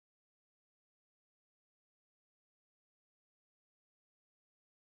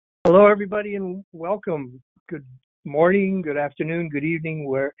Hello, everybody, and welcome. Good morning, good afternoon, good evening,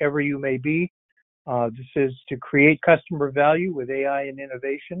 wherever you may be. This is to create customer value with AI and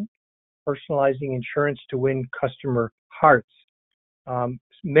innovation, personalizing insurance to win customer hearts.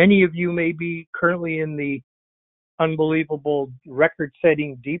 Many of you may be currently in the unbelievable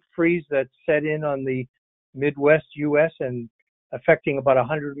record-setting deep freeze that set in on the Midwest U.S. and affecting about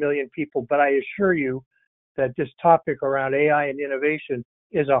 100 million people. But I assure you that this topic around AI and innovation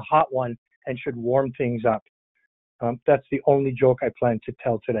is a hot one and should warm things up. That's the only joke I plan to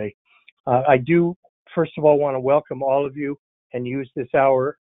tell today. I do, first of all, want to welcome all of you and use this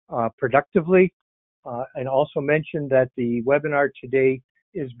hour productively, and also mention that the webinar today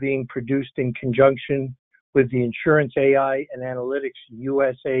is being produced in conjunction with the Insurance AI and Analytics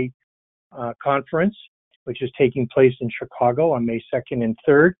USA conference, which is taking place in Chicago on May 2nd and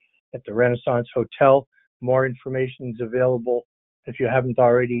 3rd at the Renaissance Hotel. More information is available if you haven't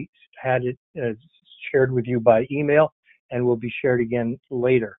already had it shared with you by email, and will be shared again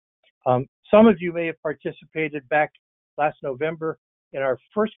later. Some of you may have participated back last November in our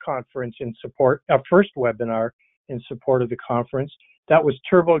first conference in support, our first webinar in support of the conference. That was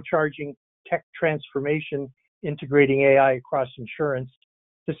turbocharging tech transformation, integrating AI across insurance.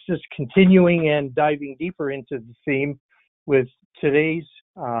 This is continuing and diving deeper into the theme with today's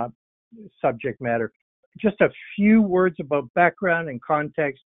subject matter. Just a few words about background and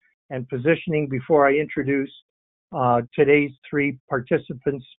context and positioning before I introduce today's three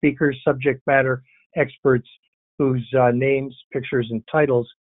participants, speakers, subject matter experts, whose names, pictures, and titles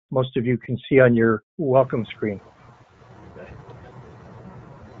most of you can see on your welcome screen.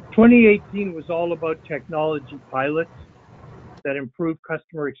 2018 was all about technology pilots that improve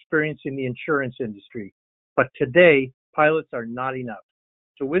customer experience in the insurance industry. But today, pilots are not enough.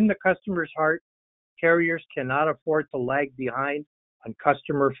 To win the customer's heart, carriers cannot afford to lag behind on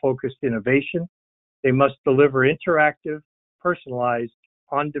customer-focused innovation. They must deliver interactive, personalized,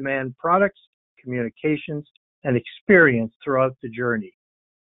 on-demand products, communications, and experience throughout the journey.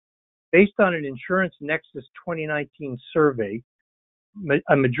 Based on an Insurance Nexus 2019 survey,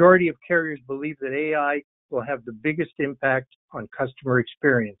 a majority of carriers believe that AI will have the biggest impact on customer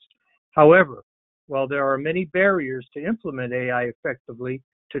experience. However, while there are many barriers to implement AI effectively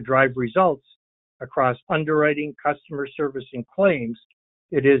to drive results across underwriting, customer service, and claims,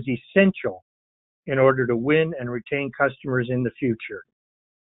 it is essential in order to win and retain customers in the future.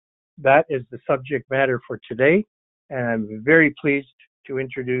 That is the subject matter for today, and I'm very pleased to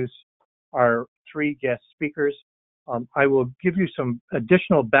introduce our three guest speakers. I will give you some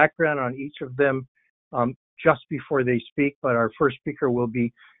additional background on each of them just before they speak, but our first speaker will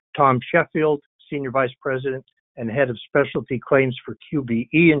be Tom Sheffield, Senior Vice President and Head of Specialty Claims for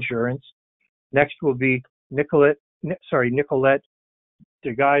QBE Insurance. Next will be Nicolette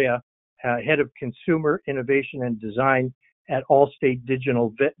DeGaia, Head of Consumer Innovation and Design at Allstate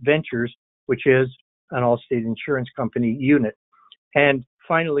Digital Ventures, which is an Allstate insurance company unit. And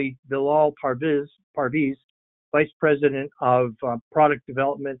finally, Bilal Parviz, Vice President of Product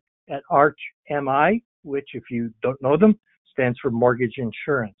Development at Arch MI, which, if you don't know them, stands for Mortgage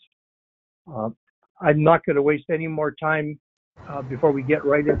Insurance. I'm not going to waste any more time before we get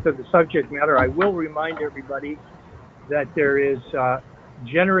right into the subject matter. I will remind everybody that there is a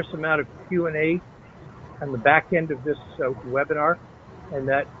generous amount of Q&A on the back end of this webinar, and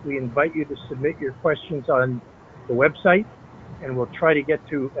that we invite you to submit your questions on the website, and we'll try to get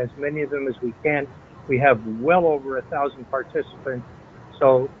to as many of them as we can. We have well over 1,000 participants,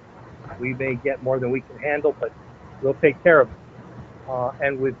 so we may get more than we can handle, but we'll take care of it.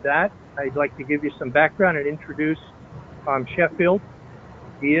 And with that, I'd like to give you some background and introduce Tom Sheffield.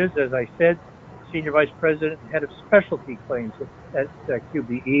 He is, as I said, Senior Vice President and Head of Specialty Claims at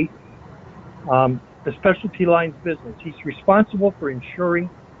QBE, the specialty lines business. He's responsible for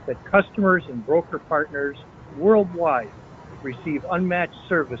ensuring that customers and broker partners worldwide receive unmatched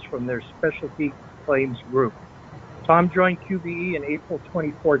service from their specialty claims group. Tom joined QBE in April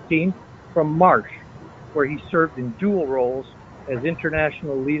 2014 from Marsh, where he served in dual roles as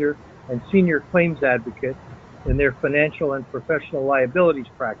international leader and senior claims advocate in their financial and professional liabilities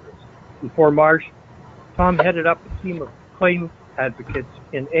practice. Before Marsh, Tom headed up a team of claim advocates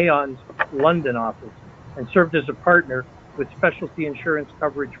in Aon's London office and served as a partner with specialty insurance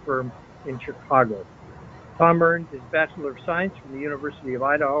coverage firm in Chicago. Tom earned his Bachelor of Science from the University of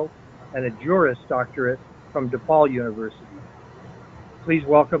Idaho and a Juris Doctorate from DePaul University. Please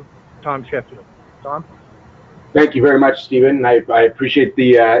welcome Tom Sheffield. Tom? Thank you very much, Stephen. I appreciate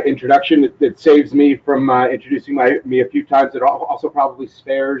the introduction. It saves me from introducing me a few times. It also probably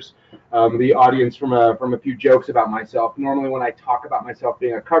spares the audience from a few jokes about myself. Normally, when I talk about myself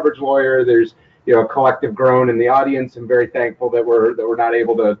being a coverage lawyer, there's a collective groan in the audience. I'm very thankful that we're not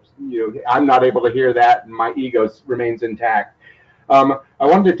able to I'm not able to hear that, and my ego remains intact. I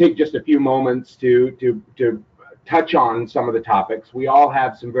wanted to take just a few moments to touch on some of the topics. We all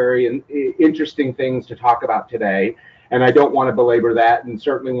have some very interesting things to talk about today, and I don't want to belabor that, and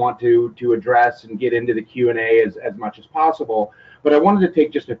certainly want to address and get into the Q&A as much as possible. But I wanted to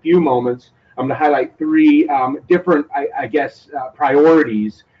take just a few moments to highlight three different, I guess,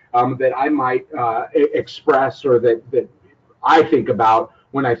 priorities that I might express, or that I think about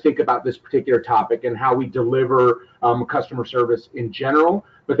when I think about this particular topic, and how we deliver customer service in general,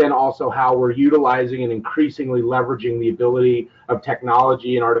 but then also how we're utilizing and increasingly leveraging the ability of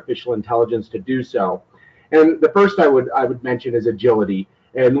technology and artificial intelligence to do so. And the first I would mention is agility.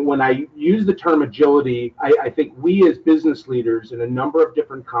 And when I use the term agility, I think we as business leaders in a number of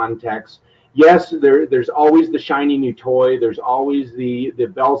different contexts, yes, there's always the shiny new toy, there's always the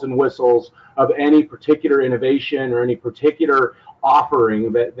bells and whistles of any particular innovation or any particular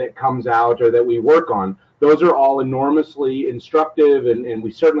offering that comes out or that we work on. Those are all enormously instructive, and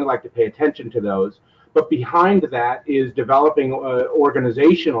we certainly like to pay attention to those. But behind that is developing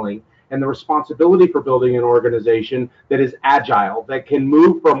organizationally, and the responsibility for building an organization that is agile, that can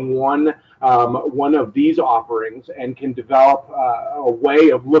move from one of these offerings and can develop a way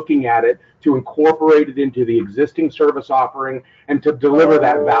of looking at it to incorporate it into the existing service offering and to deliver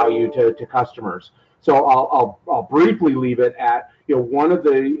that value to customers. So I'll briefly leave it at one of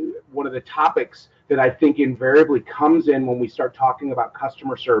the topics that I think invariably comes in when we start talking about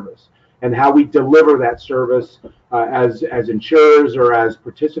customer service and how we deliver that service as insurers or as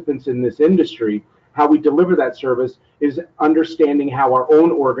participants in this industry. How we deliver that service is understanding how our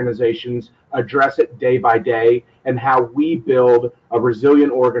own organizations address it day by day, and how we build a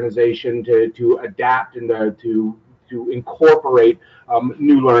resilient organization to adapt and to incorporate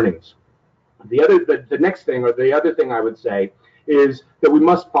new learnings. The next thing, or the other thing I would say, is that we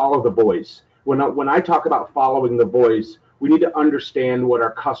must follow the voice. When I talk about following the voice, we need to understand what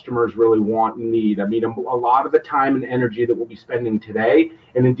our customers really want and need. I mean, a lot of the time and energy that we'll be spending today,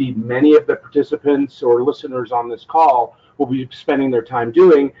 and indeed many of the participants or listeners on this call will be spending their time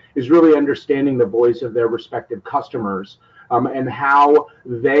doing, is really understanding the voice of their respective customers, and how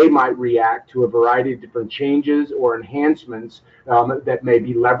they might react to a variety of different changes or enhancements that may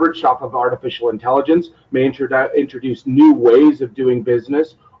be leveraged off of artificial intelligence, may introduce new ways of doing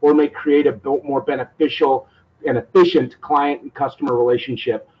business, or may create a more beneficial and efficient client and customer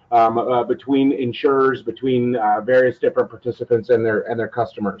relationship between insurers, between various different participants and their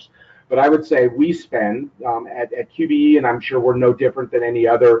customers. But I would say we spend at QBE, and I'm sure we're no different than any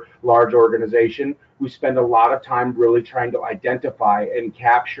other large organization, we spend a lot of time really trying to identify and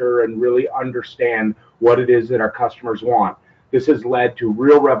capture and really understand what it is that our customers want. This has led to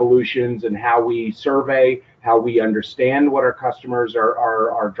real revolutions in how we survey, how we understand what our customers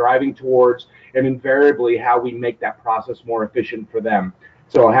are driving towards, and invariably how we make that process more efficient for them.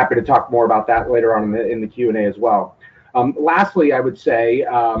 So I'm happy to talk more about that later on in the Q&A as well. Lastly, I would say,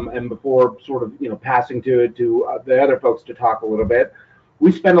 and before sort of passing to the other folks to talk a little bit,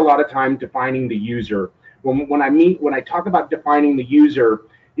 we spend a lot of time defining the user. When I talk about defining the user,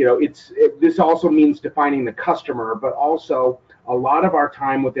 this also means defining the customer, but also a lot of our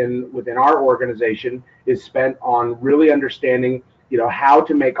time within our organization is spent on really understanding how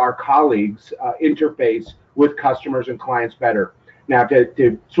to make our colleagues interface with customers and clients better. Now,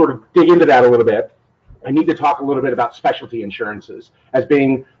 to sort of dig into that a little bit, I need to talk a little bit about specialty insurances as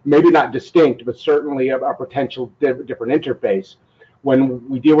being maybe not distinct, but certainly a potential different interface. When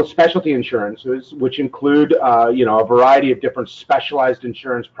we deal with specialty insurances, which include a variety of different specialized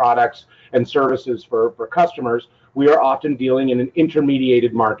insurance products and services for customers, we are often dealing in an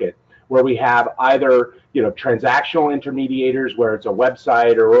intermediated market where we have either transactional intermediators, where it's a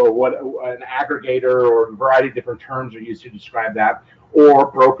website or an aggregator, or a variety of different terms are used to describe that,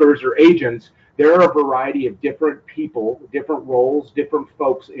 or brokers or agents. There are a variety of different people, different roles, different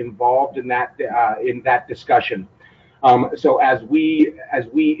folks involved in that discussion. So as we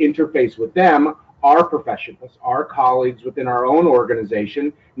interface with them, our professionals, our colleagues within our own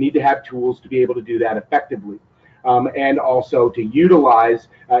organization need to have tools to be able to do that effectively, and also to utilize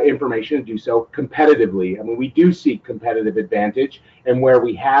information and do so competitively. I mean, we do seek competitive advantage, and where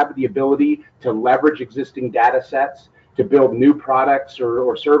we have the ability to leverage existing data sets, to build new products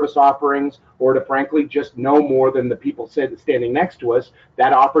or service offerings, or to frankly just know more than the people standing next to us,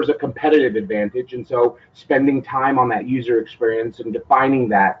 that offers a competitive advantage. And so spending time on that user experience and defining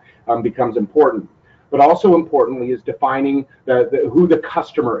that becomes important. But also importantly is defining who the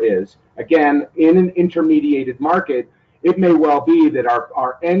customer is. Again, in an intermediated market, it may well be that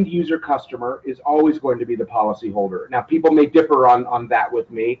our end user customer is always going to be the policyholder. Now, people may differ on that with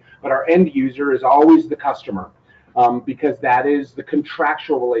me, but our end user is always the customer, because that is the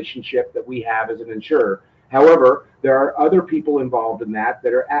contractual relationship that we have as an insurer. However, there are other people involved in that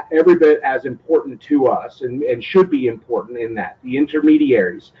are every bit as important to us and should be important in that. The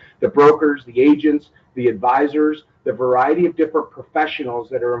intermediaries, the brokers, the agents, the advisors, the variety of different professionals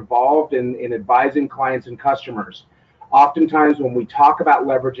that are involved in advising clients and customers. Oftentimes when we talk about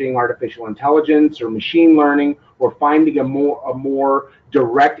leveraging artificial intelligence or machine learning or finding a more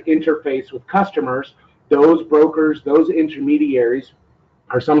direct interface with customers, those brokers, those intermediaries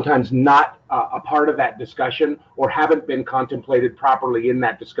are sometimes not a part of that discussion or haven't been contemplated properly in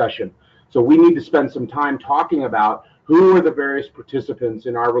that discussion. So we need to spend some time talking about who are the various participants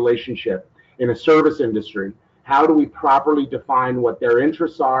in our relationship in a service industry. How do we properly define what their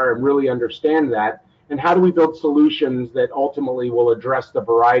interests are and really understand that? And how do we build solutions that ultimately will address the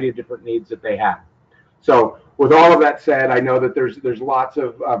variety of different needs that they have? So with all of that said, I know that there's lots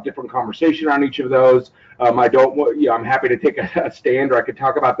of different conversation on each of those. I'm happy to take a stand, or I could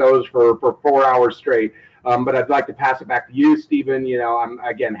talk about those for 4 hours straight. But I'd like to pass it back to you, Stephen. I'm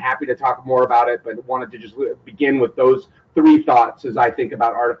again happy to talk more about it, but wanted to just begin with those 3 thoughts as I think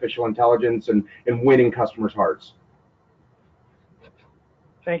about artificial intelligence and winning customers' hearts.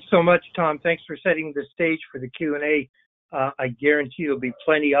 Thanks so much, Tom. Thanks for setting the stage for the Q&A. I guarantee there'll be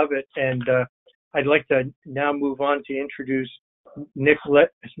plenty of it. And I'd like to now move on to introduce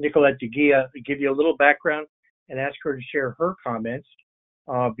Nicolette DeGia, give you a little background and ask her to share her comments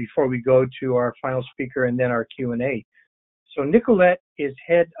before we go to our final speaker and then our Q&A. So Nicolette is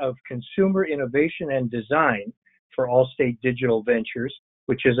head of consumer innovation and design for Allstate Digital Ventures,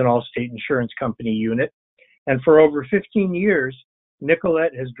 which is an Allstate insurance company unit. And for over 15 years,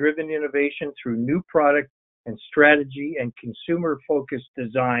 Nicolette has driven innovation through new product and strategy and consumer-focused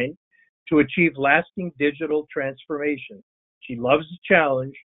design to achieve lasting digital transformation. She loves the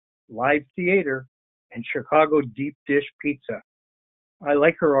challenge, live theater, and Chicago deep dish pizza. I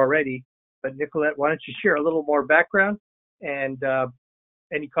like her already, but Nicolette, why don't you share a little more background and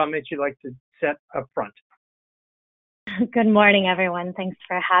any comments you'd like to set up front? Good morning, everyone. Thanks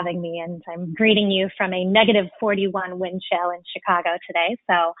for having me. And I'm greeting you from a -41 wind chill in Chicago today.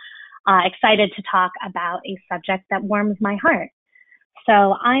 So excited to talk about a subject that warms my heart.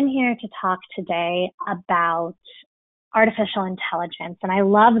 So I'm here to talk today about artificial intelligence. And I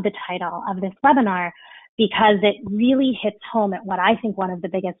love the title of this webinar because it really hits home at what I think one of the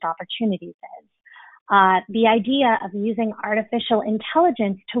biggest opportunities is. The idea of using artificial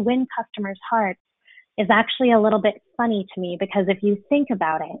intelligence to win customers' hearts is actually a little bit funny to me, because if you think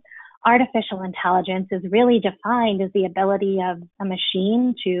about it, artificial intelligence is really defined as the ability of a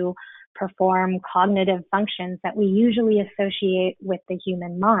machine to perform cognitive functions that we usually associate with the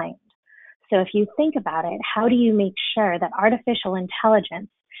human mind. So if you think about it, how do you make sure that artificial intelligence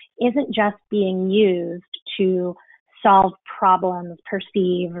isn't just being used to solve problems,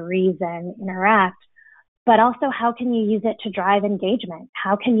 perceive, reason, interact, but also how can you use it to drive engagement?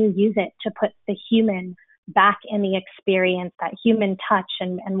 How can you use it to put the human back in the experience, that human touch,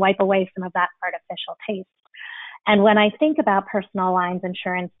 and wipe away some of that artificial taste? And when I think about personal lines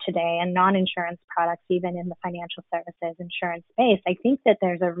insurance today and non-insurance products, even in the financial services insurance space, I think that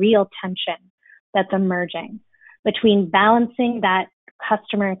there's a real tension that's emerging between balancing that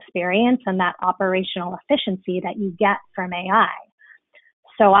customer experience and that operational efficiency that you get from AI.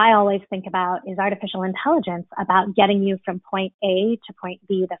 So I always think about, is artificial intelligence about getting you from point A to point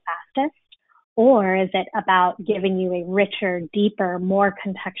B the fastest? Or is it about giving you a richer, deeper, more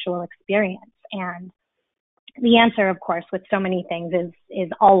contextual experience? And the answer, of course, with so many things is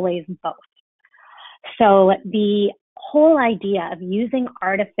always both. So the whole idea of using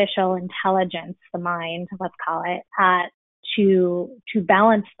artificial intelligence, the mind, let's call it, to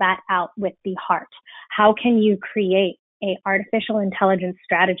balance that out with the heart. How can you create an artificial intelligence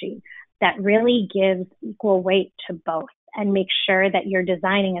strategy that really gives equal weight to both and make sure that you're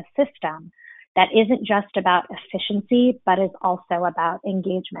designing a system that isn't just about efficiency, but is also about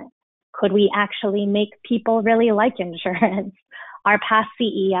engagement? Could we actually make people really like insurance? Our past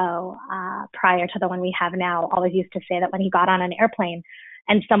CEO, prior to the one we have now, always used to say that when he got on an airplane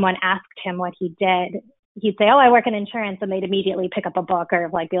and someone asked him what he did, he'd say, "Oh, I work in insurance," and they'd immediately pick up a book or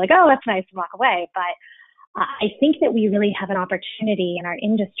be like, "Oh, that's nice," and walk away. But I think that we really have an opportunity in our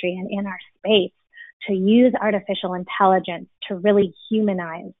industry and in our space to use artificial intelligence to really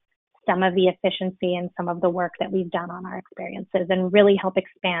humanize some of the efficiency and some of the work that we've done on our experiences and really help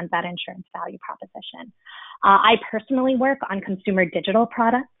expand that insurance value proposition. I personally work on consumer digital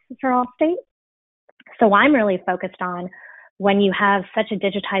products for Allstate. So I'm really focused on when you have such a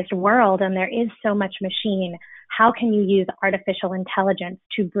digitized world and there is so much machine, how can you use artificial intelligence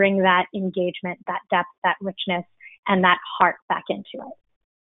to bring that engagement, that depth, that richness, and that heart back into it?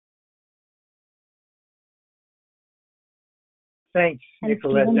 Thanks,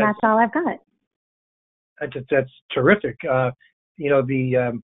 Nicolette. And that's all I've got. That's terrific. The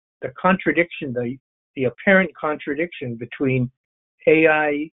contradiction, the apparent contradiction between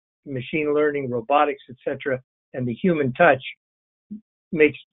AI, machine learning, robotics, etc., and the human touch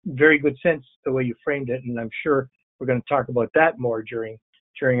makes very good sense the way you framed it, and I'm sure we're going to talk about that more during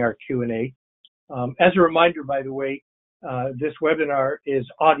our Q&A. As a reminder, by the way, this webinar is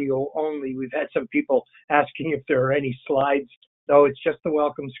audio only. We've had some people asking if there are any slides. No, it's just the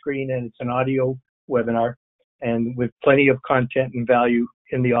welcome screen, and it's an audio webinar, and with plenty of content and value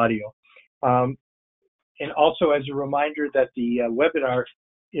in the audio. And also, as a reminder that the webinar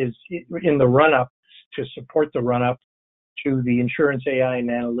is in the run-up to support the run-up to the Insurance AI and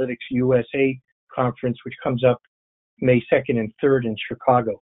Analytics USA conference, which comes up May 2nd and 3rd in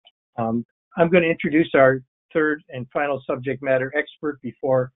Chicago. I'm going to introduce our third and final subject matter expert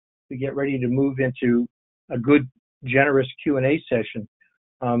before we get ready to move into a good, generous Q&A session.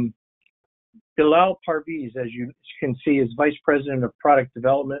 Bilal Parviz, as you can see, is Vice President of Product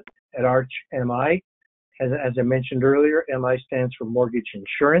Development at Arch MI. As I mentioned earlier, MI stands for Mortgage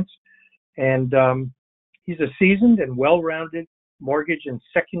Insurance. And he's a seasoned and well-rounded mortgage and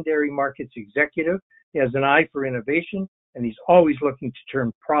secondary markets executive. He has an eye for innovation, and he's always looking to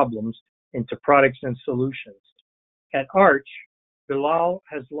turn problems into products and solutions. At Arch, Bilal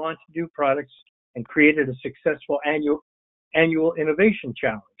has launched new products and created a successful annual innovation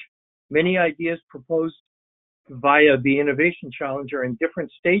challenge. Many ideas proposed via the innovation challenge are in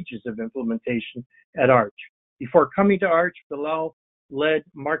different stages of implementation at Arch. Before coming to Arch, Bilal led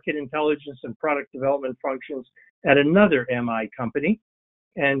market intelligence and product development functions at another MI company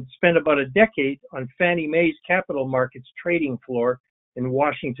and spent about a decade on Fannie Mae's capital markets trading floor in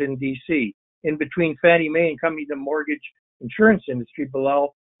Washington, D.C. In between Fannie Mae and coming to the mortgage insurance industry,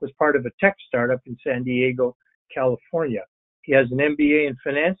 Bilal was part of a tech startup in San Diego, California. He has an MBA in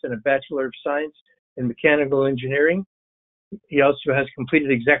finance and a Bachelor of Science in mechanical engineering. He also has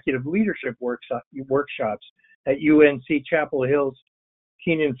completed executive leadership workshops at UNC Chapel Hill's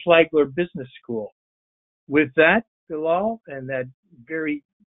Keenan Flagler Business School. With that, Bilal, and that very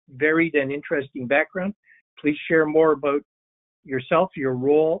varied and interesting background, please share more about yourself, your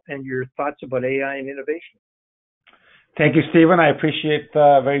role, and your thoughts about AI and innovation. Thank you, Stephen. I appreciate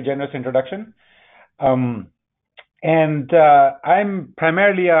the very generous introduction. I'm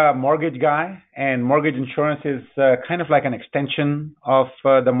primarily a mortgage guy, and mortgage insurance is kind of like an extension of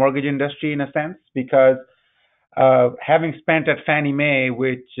the mortgage industry in a sense, because having spent at Fannie Mae,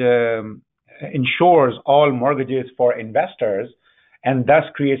 which insures all mortgages for investors and thus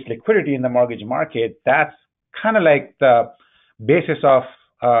creates liquidity in the mortgage market, that's kind of like the basis of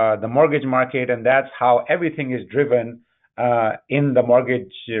the mortgage market, and that's how everything is driven in the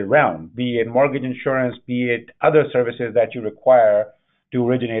mortgage realm, be it mortgage insurance, be it other services that you require to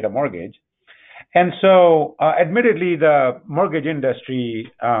originate a mortgage. And so, admittedly, the mortgage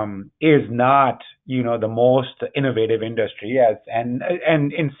industry is not, the most innovative industry, and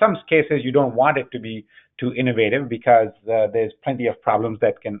in some cases you don't want it to be too innovative because there's plenty of problems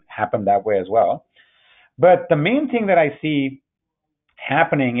that can happen that way as well. But the main thing that I see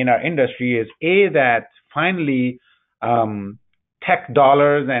happening in our industry is that finally tech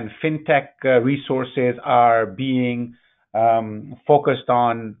dollars and fintech resources are being focused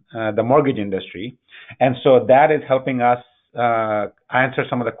on the mortgage industry. And so that is helping us answer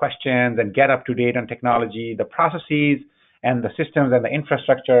some of the questions and get up to date on technology. The processes and the systems and the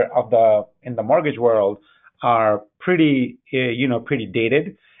infrastructure in the mortgage world are pretty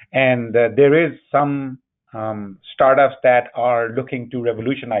dated. And there is some startups that are looking to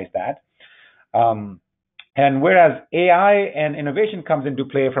revolutionize that. And whereas AI and innovation comes into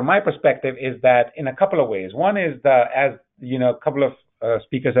play, from my perspective, is that in a couple of ways. One is as a couple of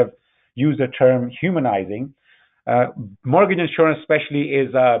speakers have used the term humanizing. Mortgage insurance especially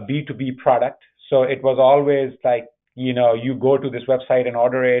is a B2B product. So it was always like, you go to this website and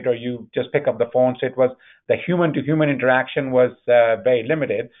order it, or you just pick up the phone. So it was the human to human interaction was very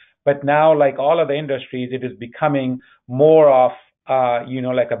limited. But now, like all other industries, it is becoming more of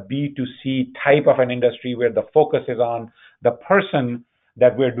like a B2C type of an industry where the focus is on the person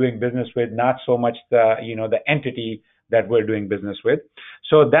that we're doing business with, not so much the entity that we're doing business with.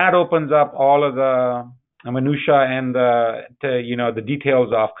 So that opens up all of the minutia and the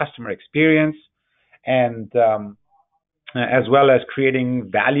details of customer experience, and as well as creating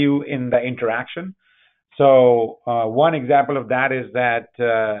value in the interaction. So one example of that is that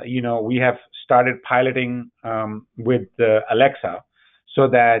we have started piloting with Alexa, so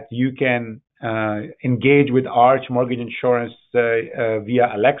that you can engage with Arch Mortgage Insurance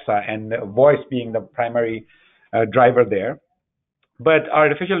via Alexa, and voice being the primary driver there. But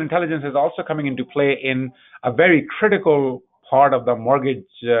artificial intelligence is also coming into play in a very critical part of the mortgage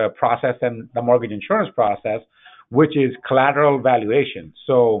process and the mortgage insurance process, which is collateral valuation.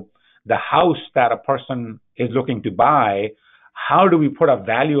 So the house that a person is looking to buy, how do we put a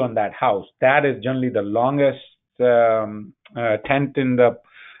value on that house? That is generally the longest tent in the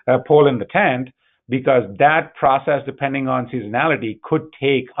pole in the tent, because that process, depending on seasonality, could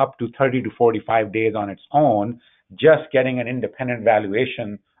take up to 30 to 45 days on its own, just getting an independent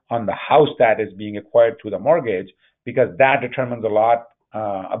valuation on the house that is being acquired through the mortgage, because that determines a lot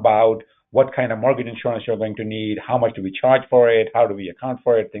about what kind of mortgage insurance you're going to need, how much do we charge for it, how do we account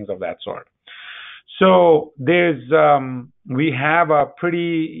for it, things of that sort. So we have a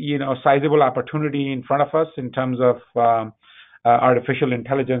pretty sizable opportunity in front of us in terms of artificial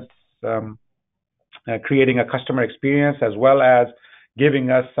intelligence creating a customer experience, as well as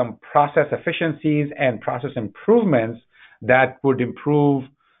giving us some process efficiencies and process improvements that would improve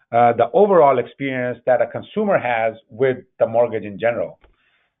the overall experience that a consumer has with the mortgage in general.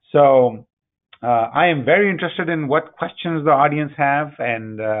 So I am very interested in what questions the audience have,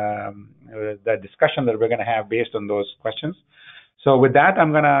 and the discussion that we're going to have based on those questions. So with that,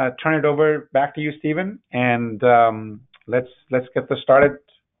 I'm going to turn it over back to you, Stephen, and let's get this started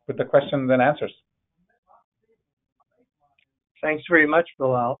with the questions and answers. Thanks very much,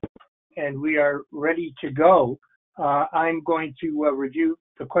 Bilal. And we are ready to go. I'm going to review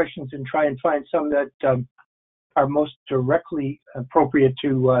the questions and try and find some that are most directly appropriate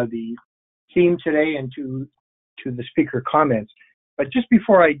to the theme today and to the speaker comments. But just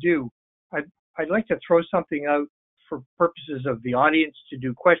before I do, I'd like to throw something out for purposes of the audience to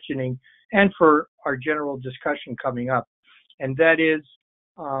do questioning and for our general discussion coming up. And that is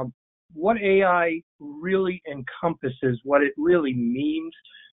what AI really encompasses, what it really means.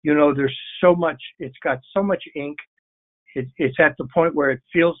 There's so much, it's got so much ink. It's at the point where it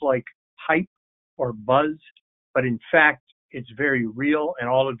feels like hype or buzz, but in fact, it's very real, and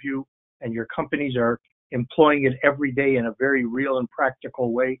all of you and your companies are employing it every day in a very real and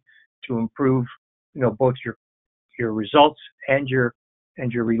practical way to improve, both your results and your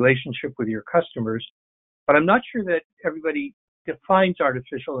relationship with your customers. But I'm not sure that everybody defines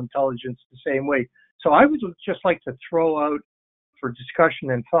artificial intelligence the same way. So I would just like to throw out for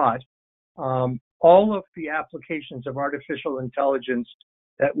discussion and thought all of the applications of artificial intelligence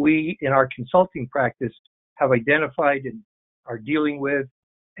that we in our consulting practice have identified and are dealing with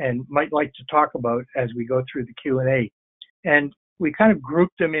and might like to talk about as we go through the Q&A. And we kind of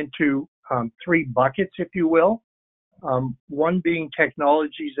grouped them into three buckets, if you will. One being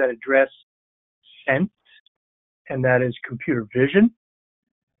technologies that address sense, and that is computer vision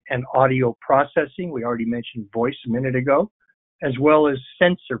and audio processing. We already mentioned voice a minute ago, as well as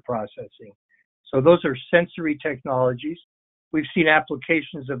sensor processing. So those are sensory technologies. We've seen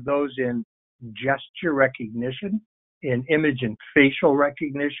applications of those in gesture recognition, in image and facial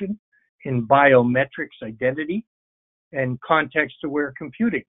recognition, in biometrics identity, and context-aware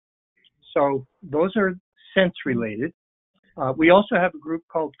computing. So those are sense-related. We also have a group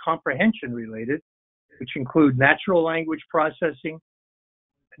called comprehension-related, which include natural language processing,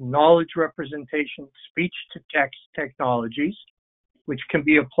 knowledge representation, speech-to-text technologies, which can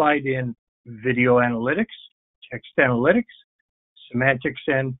be applied in video analytics, text analytics, semantics,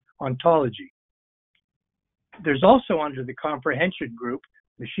 and ontology. There's also under the comprehension group,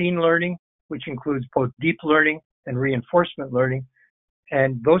 machine learning, which includes both deep learning and reinforcement learning.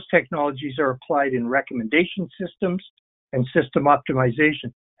 And those technologies are applied in recommendation systems and system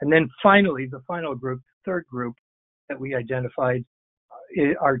optimization. And then finally, the final group, third group that we identified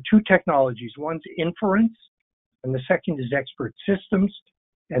are two technologies. One's inference, and the second is expert systems.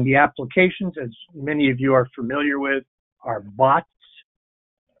 And the applications, as many of you are familiar with, are bots,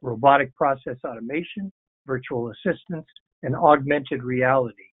 robotic process automation, virtual assistants, and augmented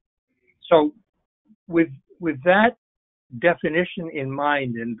reality. So with that definition in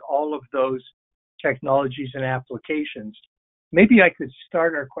mind and all of those technologies and applications, maybe I could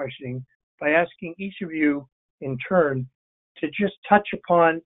start our questioning by asking each of you in turn, to just touch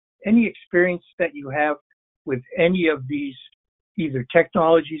upon any experience that you have with any of these either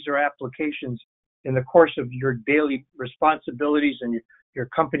technologies or applications in the course of your daily responsibilities and your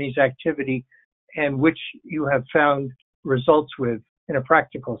company's activity, and which you have found results with in a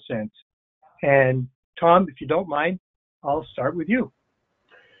practical sense. And Tom, if you don't mind, I'll start with you.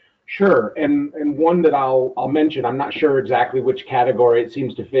 Sure, and one that I'll mention. I'm not sure exactly which category it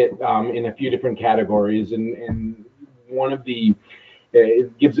seems to fit in a few different categories, and one of the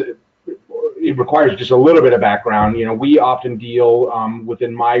it requires just a little bit of background. You know, we often deal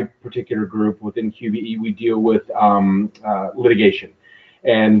within my particular group within QBE. We deal with litigation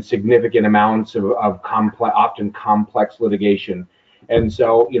and significant amounts of complex, often complex litigation. And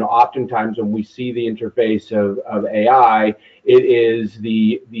so, you know, oftentimes when we see the interface of AI, it is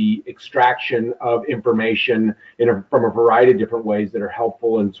the extraction of information from a variety of different ways that are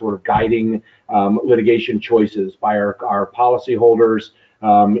helpful in sort of guiding litigation choices by our policyholders,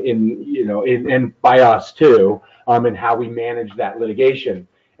 and by us too, in how we manage that litigation.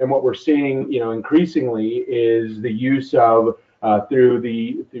 And what we're seeing, you know, increasingly is the use of through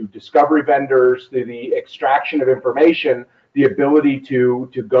discovery vendors, through the extraction of information, the ability to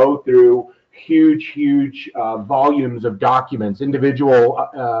go through huge volumes of documents, individual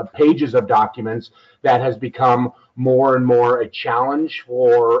pages of documents, that has become more and more a challenge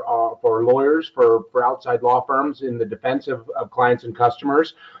for lawyers, for outside law firms in the defense of clients and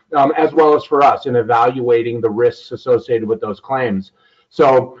customers, as well as for us in evaluating the risks associated with those claims.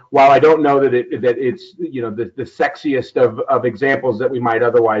 So while I don't know that it's you know the sexiest of examples that we might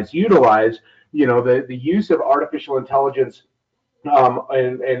otherwise utilize, you know, the use of artificial intelligence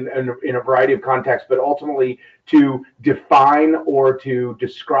and in a variety of contexts, but ultimately to define or to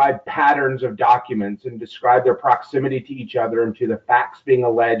describe patterns of documents and describe their proximity to each other and to the facts being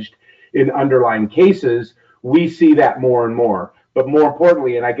alleged in underlying cases, we see that more and more. But more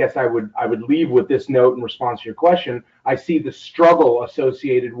importantly, and I guess I would leave with this note in response to your question, I see the struggle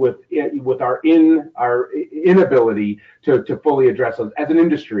associated with our inability to fully address those as an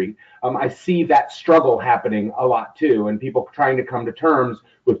industry. I see that struggle happening a lot too, and people trying to come to terms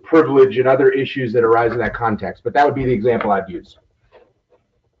with privilege and other issues that arise in that context. But that would be the example I'd use.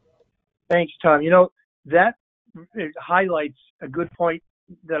 Thanks, Tom. You know, that highlights a good point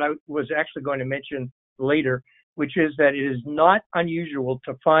that I was actually going to mention later, which is that it is not unusual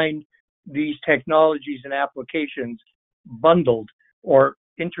to find these technologies and applications bundled or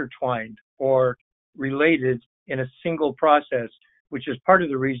intertwined or related in a single process, which is part of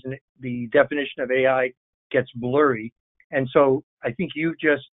the reason the definition of AI gets blurry. And so I think you've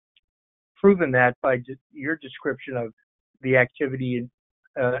just proven that by your description of the activity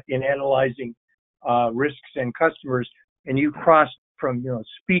in analyzing risks and customers, and you crossed from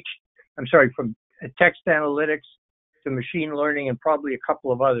from text analytics to machine learning and probably a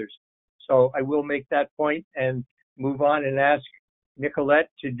couple of others. So I will make that point and move on and ask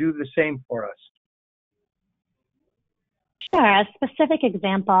Nicolette to do the same for us. Sure. A specific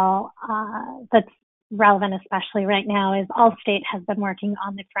example that's relevant, especially right now, is Allstate has been working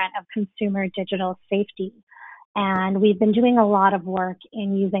on the front of consumer digital safety. And we've been doing a lot of work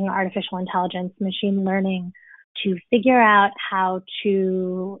in using artificial intelligence, machine learning, to figure out how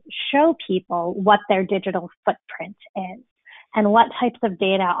to show people what their digital footprint is and what types of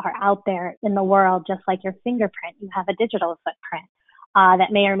data are out there in the world. Just like your fingerprint, you have a digital footprint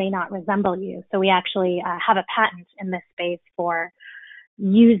that may or may not resemble you. So we actually have a patent in this space for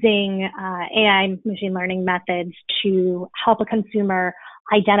using AI machine learning methods to help a consumer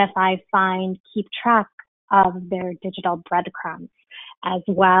identify, find, keep track of their digital breadcrumbs, as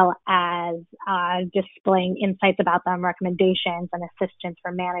well as displaying insights about them, recommendations, and assistance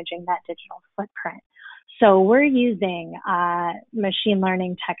for managing that digital footprint. So we're using machine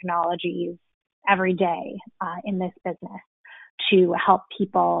learning technologies every day in this business to help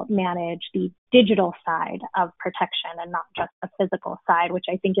people manage the digital side of protection and not just the physical side, which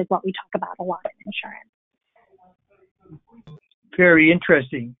I think is what we talk about a lot in insurance. Very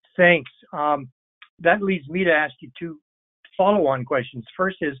interesting. Thanks. That leads me to ask you two follow-on questions.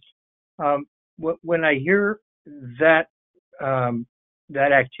 First is, when I hear that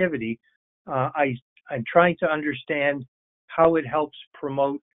activity, I'm trying to understand how it helps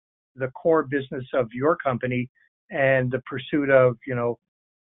promote the core business of your company and the pursuit of,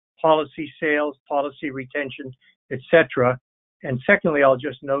 policy sales, policy retention, etc. And secondly, I'll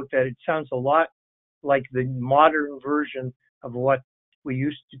just note that it sounds a lot like the modern version of what we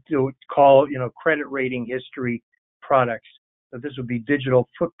used to call, credit rating history products. So this would be digital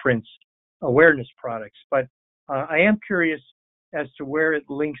footprints awareness products. But I am curious as to where it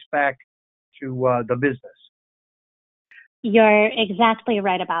links back to the business. You're exactly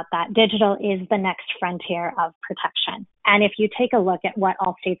right about that. Digital is the next frontier of protection. About that. Digital is the next frontier of protection. And if you take a look at what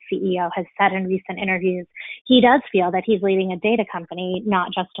Allstate's CEO has said in recent interviews, he does feel that he's leading a data company, not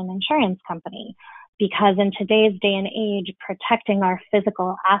just an insurance company. Because in today's day and age, protecting our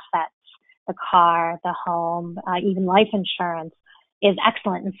physical assets, the car, the home, even life insurance, is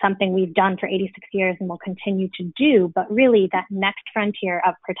excellent and something we've done for 86 years and will continue to do. But really, that next frontier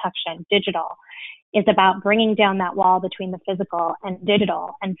of protection, digital, is about bringing down that wall between the physical and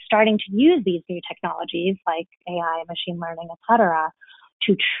digital and starting to use these new technologies like AI, machine learning, et cetera,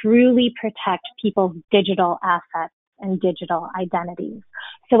 to truly protect people's digital assets and digital identities.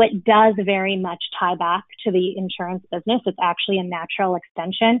 So it does very much tie back to the insurance business. It's actually a natural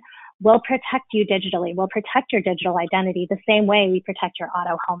extension. We'll protect you digitally. We'll protect your digital identity the same way we protect your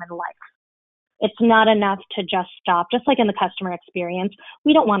auto, home, and life. It's not enough to just stop, just like in the customer experience.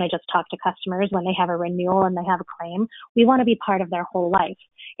 We don't want to just talk to customers when they have a renewal and they have a claim. We want to be part of their whole life.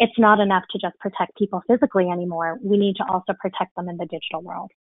 It's not enough to just protect people physically anymore. We need to also protect them in the digital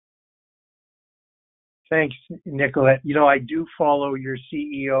world. Thanks, Nicolette. I do follow your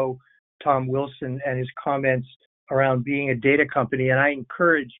CEO, Tom Wilson, and his comments around being a data company, and I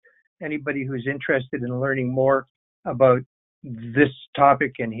encourage anybody who's interested in learning more about this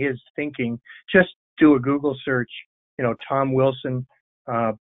topic and his thinking, just do a Google search, Tom Wilson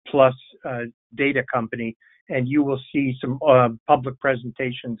plus data company, and you will see some public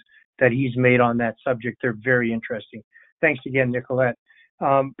presentations that he's made on that subject. They're very interesting. Thanks again, Nicolette.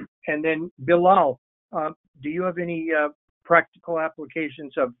 And then Bilal, do you have any practical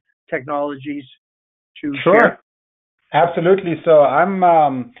applications of technologies to share? Absolutely. So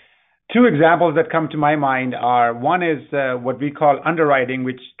I'm two examples that come to my mind are, one is what we call underwriting,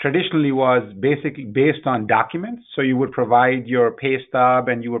 which traditionally was basically based on documents. So you would provide your pay stub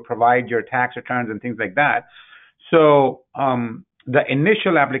and you would provide your tax returns and things like that. So the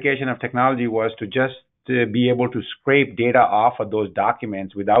initial application of technology was to just be able to scrape data off of those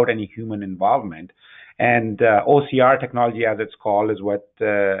documents without any human involvement. And OCR technology, as it's called, is what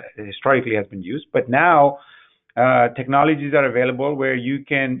historically has been used. But now technologies are available where you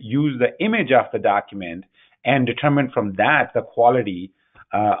can use the image of the document and determine from that the quality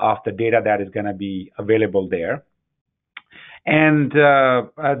of the data that is going to be available there. And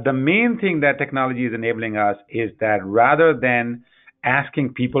the main thing that technology is enabling us is that rather than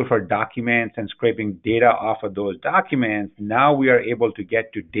asking people for documents and scraping data off of those documents, now we are able to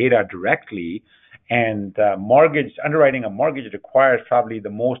get to data directly. And underwriting a mortgage requires probably the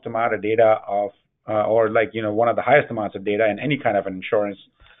most amount of data of one of the highest amounts of data in any kind of an insurance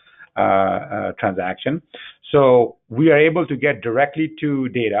transaction. So we are able to get directly to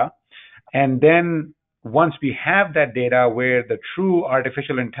data. And then once we have that data, where the true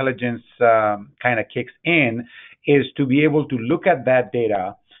artificial intelligence kind of kicks in, is to be able to look at that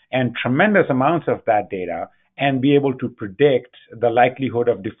data and tremendous amounts of that data and be able to predict the likelihood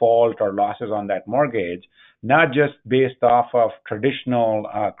of default or losses on that mortgage, not just based off of traditional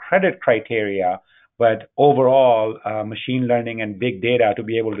credit criteria, but overall machine learning and big data to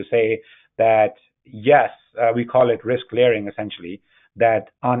be able to say that, yes, we call it risk layering essentially, that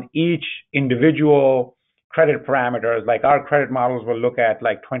on each individual credit parameters, like our credit models will look at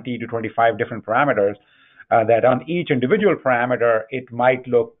like 20 to 25 different parameters, that on each individual parameter, it might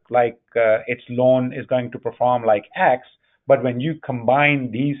look like its loan is going to perform like X, but when you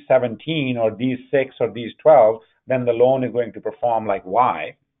combine these 17 or these 6 or these 12, then the loan is going to perform like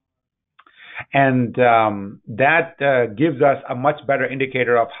Y. And that gives us a much better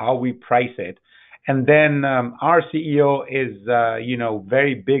indicator of how we price it. And then our CEO is,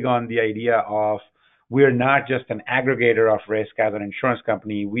 very big on the idea of we're not just an aggregator of risk as an insurance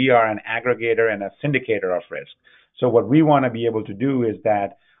company. We are an aggregator and a syndicator of risk. So what we want to be able to do is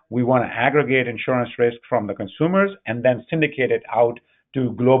that we want to aggregate insurance risk from the consumers and then syndicate it out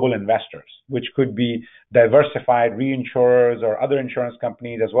to global investors, which could be diversified reinsurers or other insurance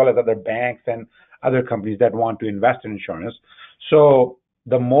companies, as well as other banks and other companies that want to invest in insurance. So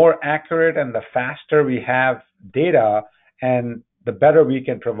the more accurate and the faster we have data, and the better we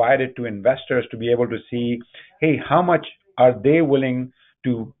can provide it to investors to be able to see, hey, how much are they willing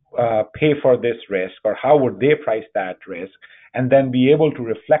to pay for this risk, or how would they price that risk, and then be able to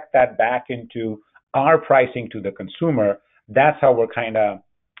reflect that back into our pricing to the consumer. That's how we're kind of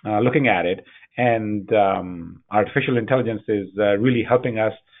looking at it. And artificial intelligence is really helping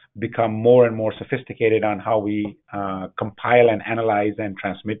us become more and more sophisticated on how we compile and analyze and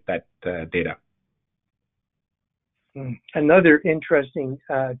transmit that data. Another interesting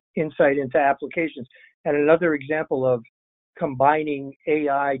insight into applications, and another example of combining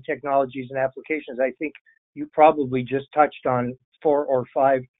AI technologies and applications. I think you probably just touched on 4 or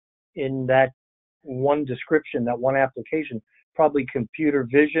 5 in that one description, that one application. Probably computer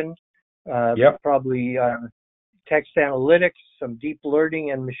vision, probably text analytics, some deep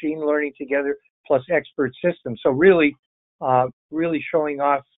learning and machine learning together, plus expert systems. So really showing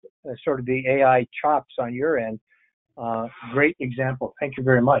off sort of the AI chops on your end. Great example. Thank you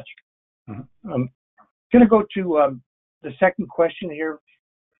very much. Mm-hmm. I'm going to go to the second question here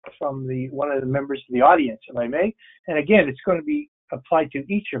from one of the members of the audience, if I may. And again, it's going to be applied to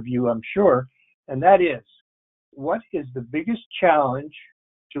each of you, I'm sure. And that is, what is the biggest challenge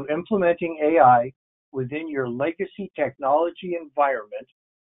to implementing AI within your legacy technology environment,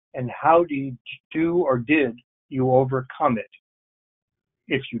 and how did you overcome it?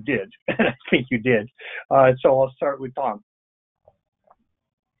 If you did, I think you did. So I'll start with Tom.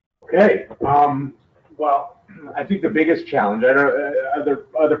 Okay. Well, I think the biggest challenge, I don't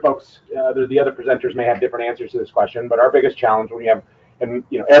other folks, the other presenters may have different answers to this question, but our biggest challenge when you have, and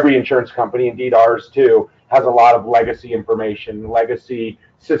every insurance company, indeed ours too, has a lot of legacy information, legacy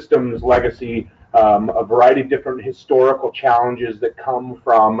systems, legacy, a variety of different historical challenges that come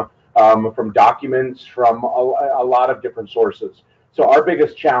from documents, from a lot of different sources. So our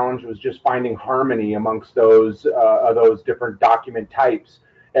biggest challenge was just finding harmony amongst those different document types.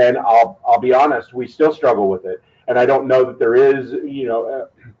 And I'll be honest, we still struggle with it. And I don't know that there is,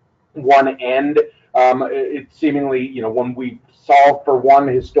 one end. It seemingly, when we solve for one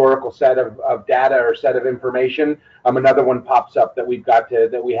historical set of data or set of information, another one pops up that we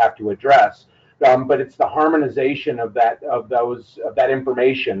have to address. But it's the harmonization of that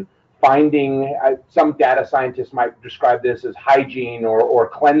information. Finding, some data scientists might describe this as hygiene or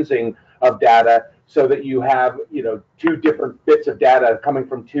cleansing of data, so that you have two different bits of data coming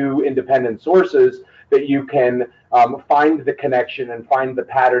from two independent sources, that you can find the connection and find the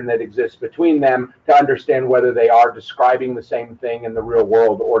pattern that exists between them to understand whether they are describing the same thing in the real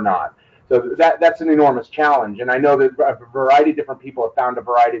world or not. So that's an enormous challenge, and I know that a variety of different people have found a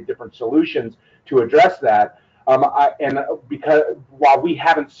variety of different solutions to address that. Because while we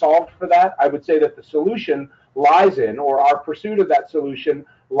haven't solved for that, I would say that the solution lies in, or our pursuit of that solution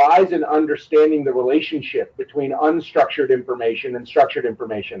lies in, understanding the relationship between unstructured information and structured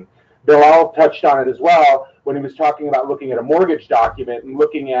information. Bilal touched on it as well when he was talking about looking at a mortgage document and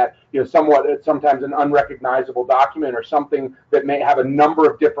looking at sometimes an unrecognizable document or something that may have a number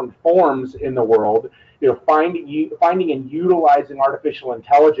of different forms in the world. Finding and utilizing artificial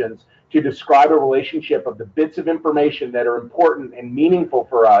intelligence to describe a relationship of the bits of information that are important and meaningful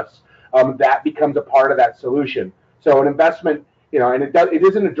for us, that becomes a part of that solution. So an investment, and it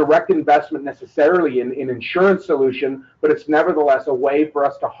isn't a direct investment necessarily in insurance solution, but it's nevertheless a way for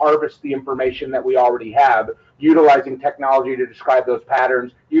us to harvest the information that we already have, utilizing technology to describe those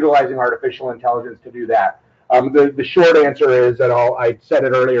patterns, utilizing artificial intelligence to do that. The short answer is that I said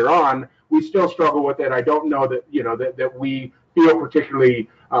it earlier on, we still struggle with it. I don't know that that we feel particularly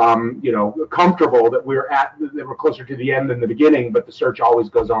comfortable that we're closer to the end than the beginning, but the search always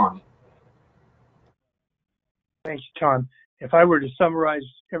goes on. Thanks, Tom. If I were to summarize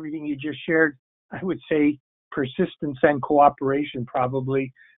everything you just shared, I would say persistence and cooperation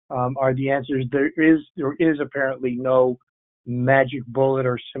probably are the answers. There is apparently no magic bullet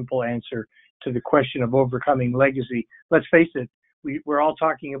or simple answer to the question of overcoming legacy. Let's face it, we're all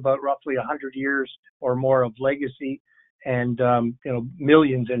talking about roughly 100 years or more of legacy, and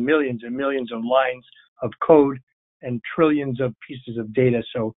millions and millions and millions of lines of code and trillions of pieces of data.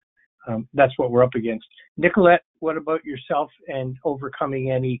 So that's what we're up against. Nicolette, what about yourself and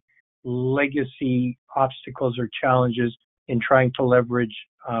overcoming any legacy obstacles or challenges in trying to leverage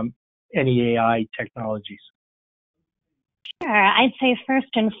any AI technologies? Sure. I'd say first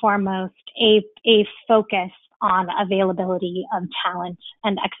and foremost, a focus on availability of talent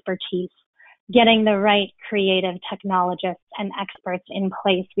and expertise, getting the right creative technologists and experts in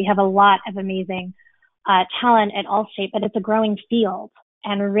place. We have a lot of amazing talent at Allstate, but it's a growing field,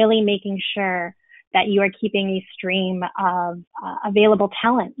 and really making sure that you are keeping a stream of available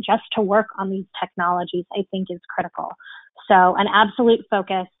talent just to work on these technologies, I think, is critical. So an absolute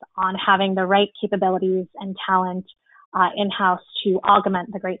focus on having the right capabilities and talent in-house to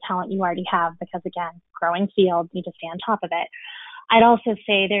augment the great talent you already have, because again, growing field, need to stay on top of it. I'd also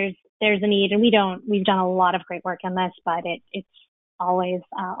say there's a need, and we've done a lot of great work on this, but it's always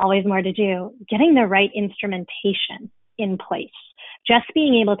more to do. Getting the right instrumentation in place. Just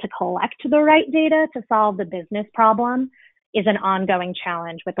being able to collect the right data to solve the business problem is an ongoing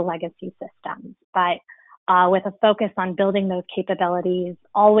challenge with the legacy systems. But with a focus on building those capabilities,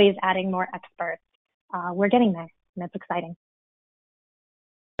 always adding more experts, we're getting there, and it's exciting.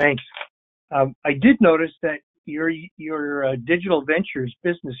 Thanks. I did notice that your digital ventures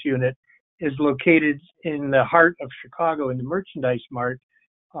business unit is located in the heart of Chicago in the Merchandise Mart,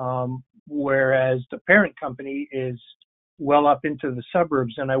 whereas the parent company is well up into the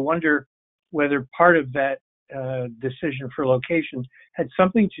suburbs. And I wonder whether part of that decision for location had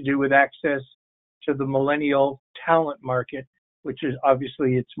something to do with access to the millennial talent market, which is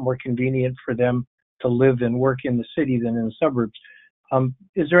obviously it's more convenient for them to live and work in the city than in the suburbs.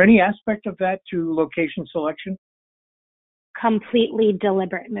 Is there any aspect of that to location selection? Completely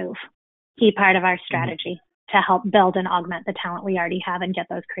deliberate move. Key part of our strategy to help build and augment the talent we already have and get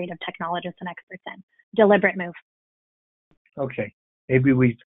those creative technologists and experts in. Deliberate move. Okay. Maybe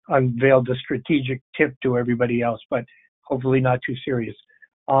we've unveiled a strategic tip to everybody else, but hopefully not too serious.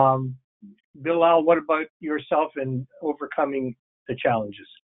 Bilal, what about yourself in overcoming the challenges?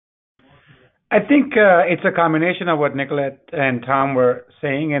 I think it's a combination of what Nicolette and Tom were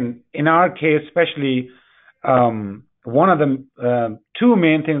saying, and in our case, especially, one of the two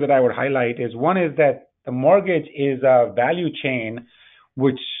main things that I would highlight is one is that the mortgage is a value chain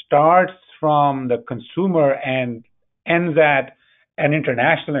which starts from the consumer and ends at an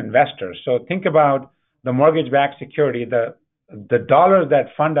international investor. So think about the mortgage-backed security. The dollars that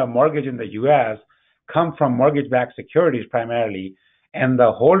fund a mortgage in the U.S. come from mortgage-backed securities primarily, and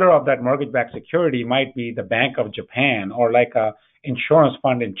the holder of that mortgage-backed security might be the Bank of Japan or like a insurance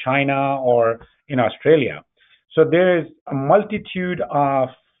fund in China or in Australia. So there's a multitude of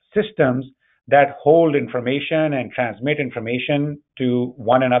systems that hold information and transmit information to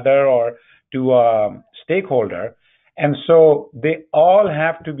one another or to a stakeholder. And so they all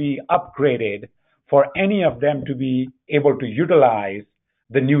have to be upgraded for any of them to be able to utilize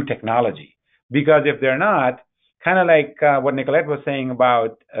the new technology. Because if they're not, kind of like what Nicolette was saying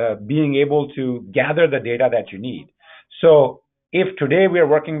about being able to gather the data that you need. So if today we are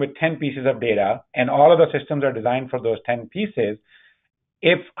working with 10 pieces of data and all of the systems are designed for those 10 pieces,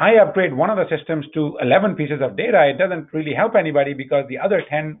 if I upgrade one of the systems to 11 pieces of data, it doesn't really help anybody because the other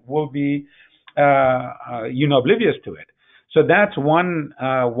 10 will be oblivious to it. So that's one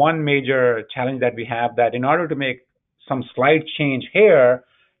major challenge that we have, that in order to make some slight change here,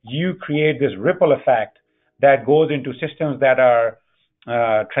 you create this ripple effect that goes into systems that are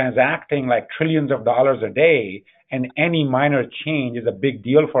transacting like trillions of dollars a day, and any minor change is a big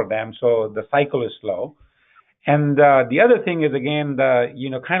deal for them. So the cycle is slow. And the other thing is, again,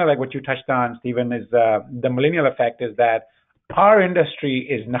 kind of like what you touched on, Stephen, is the millennial effect is that our industry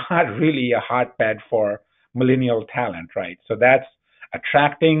is not really a hotbed for millennial talent, right? So that's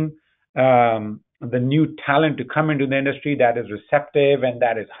attracting the new talent to come into the industry that is receptive and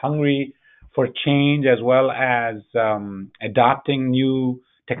that is hungry for change, as well as adopting new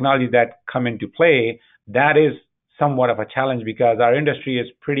technologies that come into play. That is somewhat of a challenge because our industry is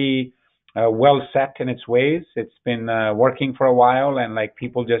pretty well set in its ways. It's been working for a while, and like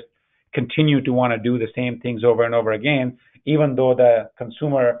people just continue to want to do the same things over and over again, even though the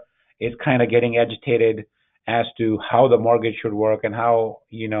consumer is kind of getting agitated as to how the mortgage should work and how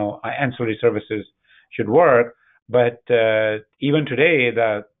ancillary services should work. But even today,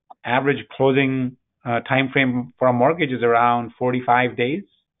 the average closing time frame for a mortgage is around 45 days.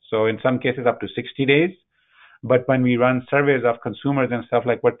 So in some cases up to 60 days. But when we run surveys of consumers and stuff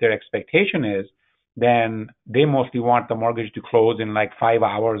like what their expectation is, then they mostly want the mortgage to close in like 5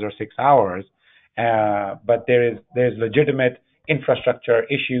 hours or 6 hours. But there's legitimate infrastructure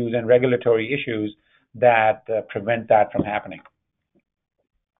issues and regulatory issues that prevent that from happening.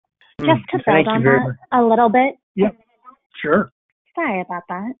 Just to build on that a little bit. Yeah, sure. Sorry about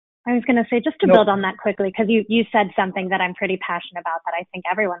that. I was going to say, just to build on that quickly, because you said something that I'm pretty passionate about that I think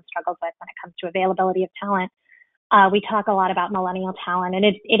everyone struggles with when it comes to availability of talent. We talk a lot about millennial talent, and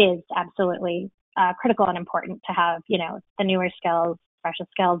it is absolutely critical and important to have, the newer skills, fresher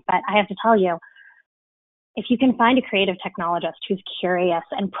skills. But I have to tell you, if you can find a creative technologist who's curious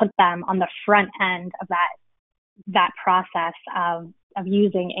and put them on the front end of that process of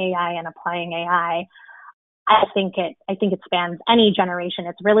using AI and applying AI, I think it spans any generation.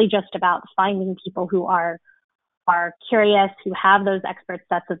 It's really just about finding people who are curious, who have those expert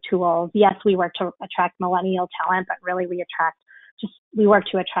sets of tools. Yes, we work to attract millennial talent, but really we work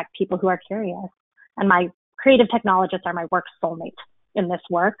to attract people who are curious. And my creative technologists are my work soulmates in this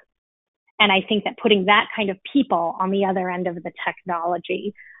work. And I think that putting that kind of people on the other end of the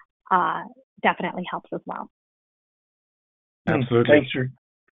technology definitely helps as well. Absolutely.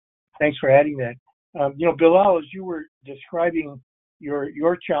 Thanks for adding that. Bilal, as you were describing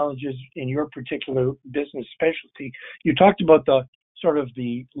your challenges in your particular business specialty, you talked about the sort of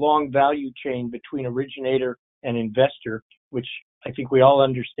the long value chain between originator and investor, which I think we all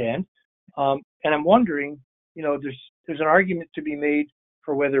understand. And I'm wondering, there's an argument to be made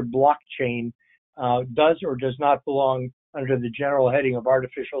for whether blockchain does or does not belong under the general heading of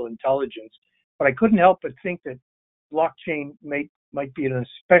artificial intelligence. But I couldn't help but think that blockchain might be an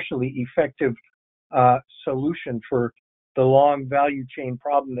especially effective solution for the long value chain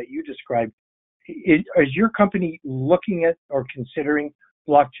problem that you described. Is your company looking at or considering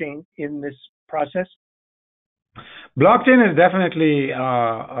blockchain in this process? Blockchain is definitely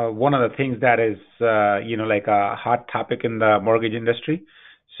one of the things that is, like a hot topic in the mortgage industry.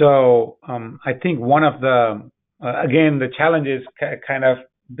 So I think one of again, the challenge is kind of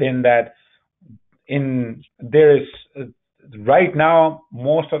been that right now,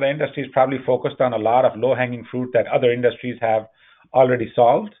 most of the industry is probably focused on a lot of low-hanging fruit that other industries have already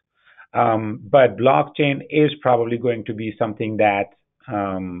solved. But blockchain is probably going to be something that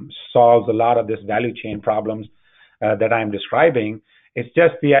solves a lot of this value chain problems that I'm describing. It's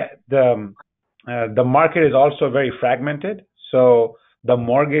just the market is also very fragmented. So the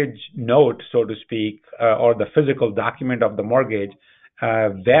mortgage note, so to speak, or the physical document of the mortgage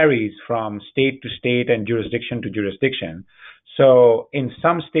varies from state to state and jurisdiction to jurisdiction. So in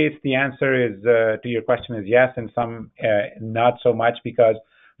some states, the answer is to your question is yes, and some not so much, because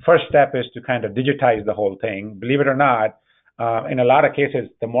first step is to kind of digitize the whole thing. Believe it or not, in a lot of cases,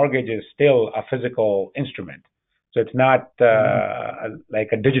 the mortgage is still a physical instrument. So it's not like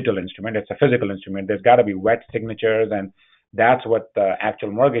a digital instrument, it's a physical instrument. There's got to be wet signatures, and that's what the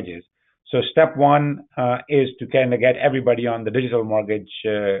actual mortgage is. So step one is to kind of get everybody on the digital mortgage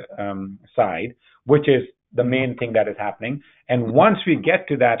side, which is the main thing that is happening. And once we get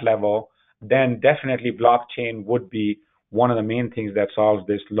to that level, then definitely blockchain would be one of the main things that solves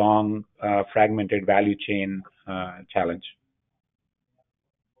this long, fragmented value chain challenge.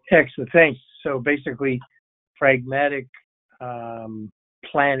 Excellent, thanks. So basically, pragmatic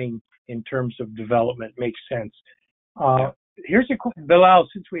planning in terms of development makes sense. Here's Bilal,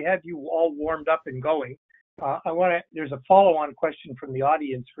 since we have you all warmed up and going, there's a follow-on question from the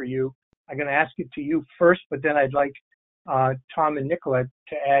audience for you. I'm going to ask it to you first, but then I'd like Tom and Nicola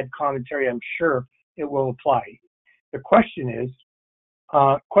to add commentary. I'm sure it will apply. The question is,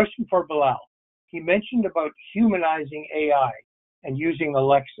 question for Bilal. He mentioned about humanizing AI and using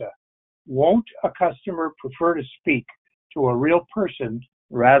Alexa. Won't a customer prefer to speak to a real person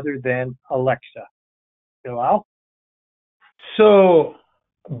rather than Alexa? Bilal? So,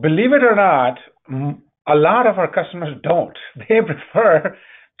 believe it or not, a lot of our customers don't. They prefer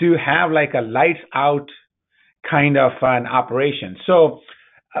to have like a lights out kind of an operation. So,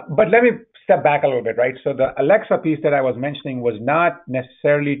 but let me step back a little bit, right? So the Alexa piece that I was mentioning was not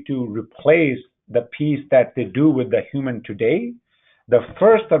necessarily to replace the piece that they do with the human today. The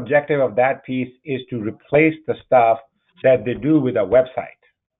first objective of that piece is to replace the stuff that they do with a website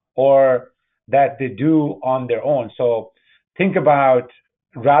or that they do on their own. So think about,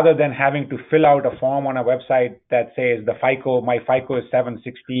 rather than having to fill out a form on a website that says my FICO is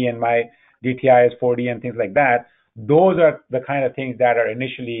 760 and my DTI is 40 and things like that, those are the kind of things that are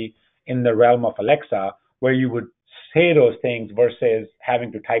initially in the realm of Alexa, where you would say those things versus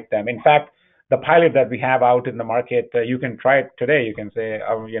having to type them. In fact, the pilot that we have out in the market, you can try it today. You can say,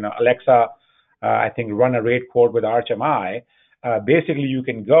 Alexa, I think run a rate quote with ArchMI. Basically, you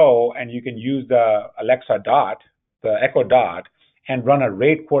can go and you can use the Alexa dot, the Echo dot, and run a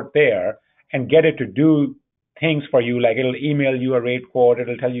rate quote there and get it to do things for you. Like it'll email you a rate quote,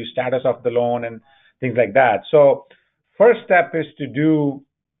 it'll tell you status of the loan and things like that. So first step is to do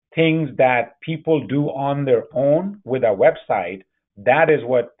things that people do on their own with a website. That is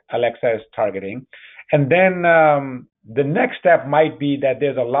what Alexa is targeting. And then the next step might be that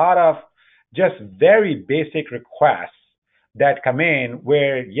there's a lot of just very basic requests that come in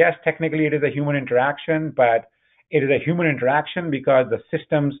where, yes, technically it is a human interaction, but it is a human interaction because the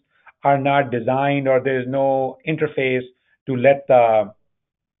systems are not designed or there's no interface to let the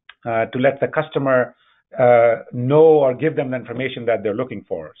customer know or give them the information that they're looking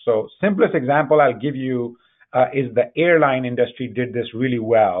for. So simplest example I'll give you is the airline industry did this really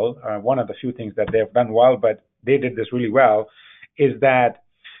well. One of the few things that they've done well, but they did this really well, is that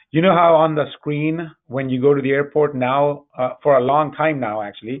you know how on the screen when you go to the airport now, for a long time now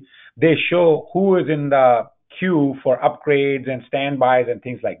actually, they show who is in the queue for upgrades and standbys and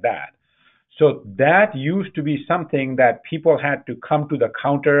things like that. So that used to be something that people had to come to the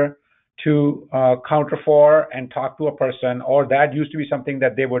counter to counter for and talk to a person, or that used to be something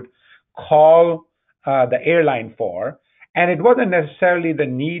that they would call the airline for. And it wasn't necessarily the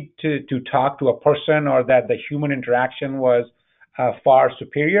need to talk to a person or that the human interaction was far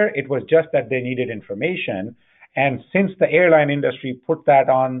superior. It was just that they needed information. And since the airline industry put that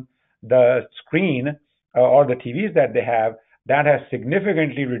on the screen or the TVs that they have, that has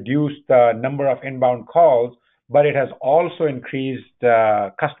significantly reduced the number of inbound calls, but it has also increased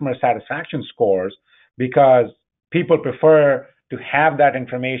customer satisfaction scores because people prefer to have that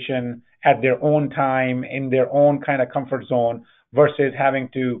information at their own time, in their own kind of comfort zone, versus having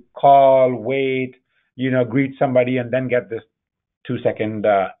to call, wait, greet somebody and then get this 2-second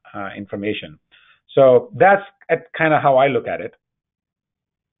information. So that's kind of how I look at it.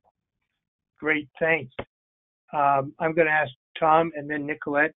 Great, thanks. I'm going to ask Tom and then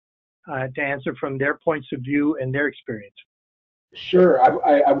Nicolette to answer from their points of view and their experience. Sure.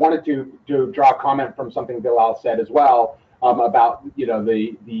 I wanted to draw a comment from something Bilal said as well about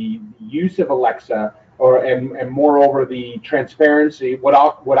the use of Alexa and moreover the transparency, what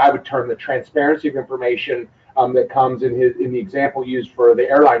I would term the transparency of information that comes in the example used for the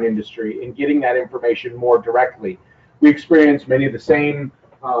airline industry in getting that information more directly. We experience many of the same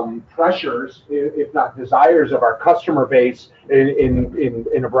pressures, if not desires, of our customer base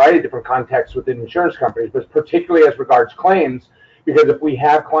in a variety of different contexts within insurance companies, but particularly as regards claims. Because if we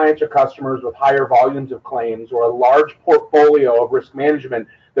have clients or customers with higher volumes of claims or a large portfolio of risk management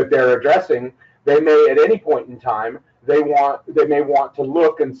that they're addressing, they may at any point in time, they may want to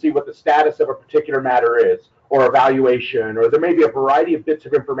look and see what the status of a particular matter is, or evaluation, or there may be a variety of bits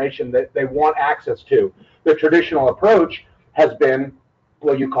of information that they want access to. The traditional approach has been,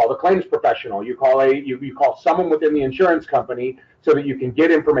 well, you call the claims professional, you call someone within the insurance company so that you can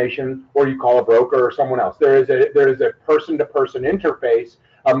get information, or you call a broker or someone else. There is a person-to-person interface,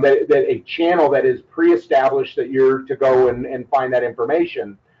 that a channel that is pre-established that you're to go and find that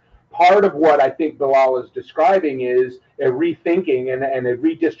information. Part of what I think Bilal is describing is a rethinking and a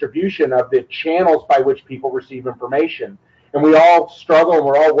redistribution of the channels by which people receive information. And we all struggle, and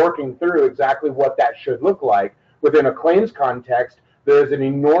we're all working through exactly what that should look like. Within a claims context, there's an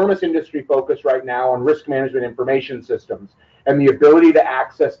enormous industry focus right now on risk management information systems and the ability to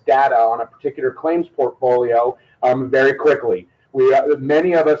access data on a particular claims portfolio very quickly.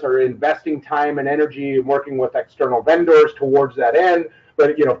 Many of us are investing time and energy and working with external vendors towards that end,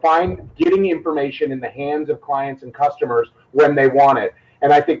 but getting information in the hands of clients and customers when they want it.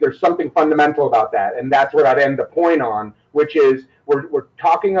 And I think there's something fundamental about that, and that's what I'd end the point on, which is we're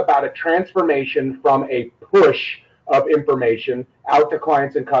talking about a transformation from a push of information out to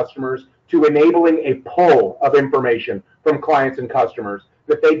clients and customers to enabling a pull of information from clients and customers,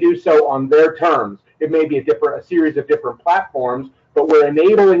 that they do so on their terms. It may be a series of different platforms, but we're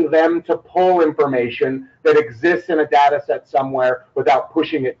enabling them to pull information that exists in a data set somewhere without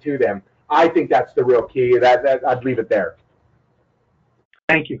pushing it to them. I think that's the real key. That I'd leave it there.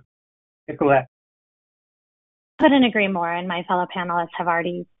 Thank you. Nicolette. Couldn't agree more, and my fellow panelists have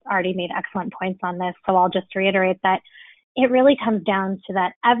already made excellent points on this, so I'll just reiterate that it really comes down to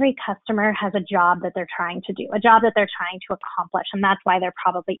that every customer has a job that they're trying to do, a job that they're trying to accomplish, and that's why they're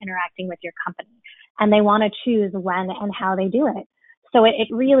probably interacting with your company. And they want to choose when and how they do it. So it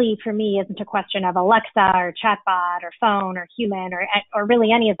really, for me, isn't a question of Alexa or chatbot or phone or human or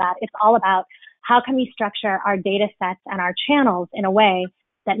really any of that. It's all about how can we structure our data sets and our channels in a way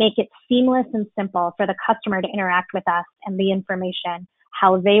that make it seamless and simple for the customer to interact with us and the information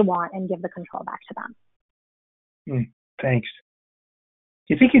how they want and give the control back to them. Thanks.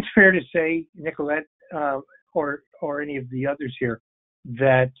 Do you think it's fair to say, Nicolette, or any of the others here,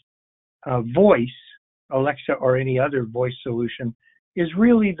 that voice, Alexa or any other voice solution, is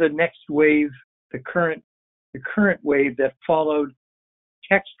really the next wave, the current wave that followed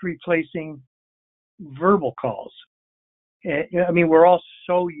text replacing verbal calls? I mean, we're all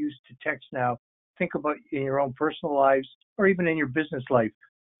so used to text now. Think about in your own personal lives or even in your business life,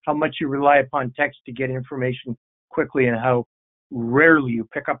 how much you rely upon text to get information quickly and how rarely you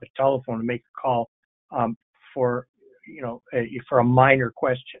pick up a telephone and make a call for a minor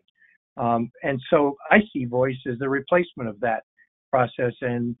question. And so I see voice as the replacement of that process,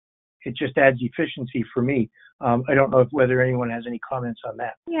 and it just adds efficiency for me. I don't know whether anyone has any comments on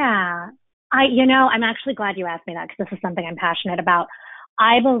that. Yeah. I'm actually glad you asked me that because this is something I'm passionate about.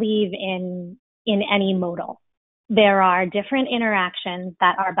 I believe in any modal. There are different interactions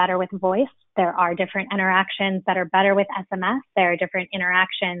that are better with voice. There are different interactions that are better with SMS. There are different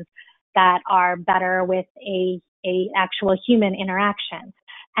interactions that are better with a actual human interaction.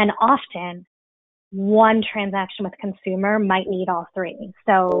 And often one transaction with consumer might need all three.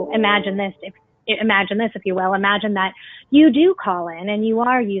 So imagine this, if you will. Imagine that you do call in and you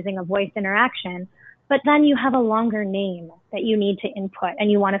are using a voice interaction, but then you have a longer name that you need to input and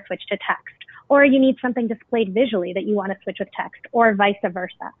you want to switch to text. or you need something displayed visually that you want to switch with text, or vice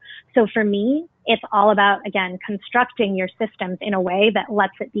versa. So for me, it's all about, again, constructing your systems in a way that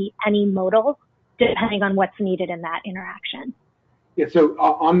lets it be any modal depending on what's needed in that interaction. Yeah, so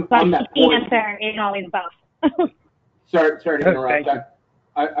on that the point, answer is always both. sorry to interrupt.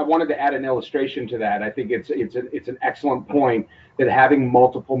 I wanted to add an illustration to that. I think it's an excellent point that having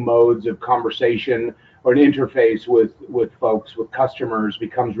multiple modes of conversation or an interface with folks, with customers,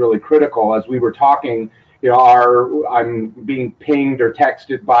 becomes really critical. As we were talking, I'm being pinged or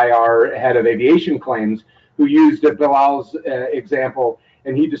texted by our head of aviation claims, who used Bilal's example,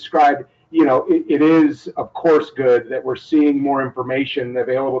 and he described, it is of course good that we're seeing more information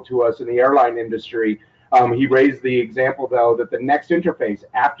available to us in the airline industry. He raised the example, though, that the next interface,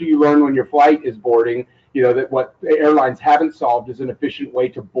 after you learn when your flight is boarding, that what airlines haven't solved is an efficient way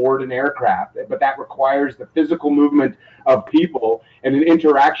to board an aircraft, but that requires the physical movement of people and an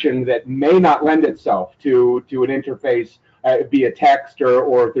interaction that may not lend itself to an interface via text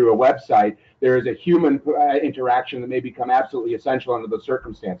or through a website. There is a human interaction that may become absolutely essential under those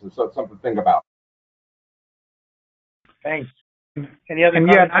circumstances. So it's something to think about. Thanks. Any other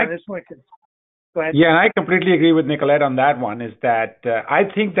comments on this one? Go ahead. Yeah, and I completely agree with Nicolette on that one, is that I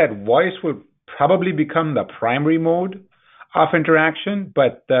think that voice will probably become the primary mode of interaction,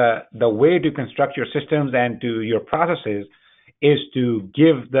 but the way to construct your systems and to your processes is to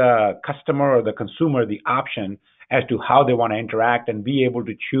give the customer or the consumer the option as to how they want to interact and be able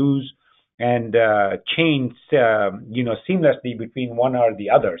to choose and change seamlessly between one or the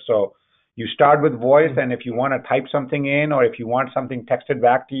other. So you start with voice, and if you want to type something in, or if you want something texted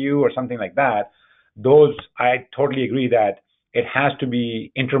back to you or something like that, those, I totally agree that it has to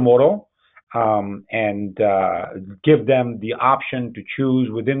be intermodal, and give them the option to choose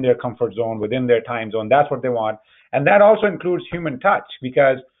within their comfort zone, within their time zone. That's what they want. And that also includes human touch,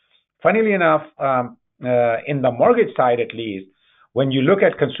 because funnily enough, in the mortgage side at least, when you look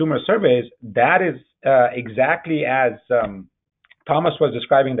at consumer surveys, that is exactly as Thomas was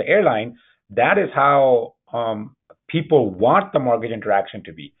describing the airline. That is how people want the mortgage interaction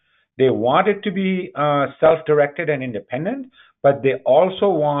to be. They want it to be self-directed and independent, but they also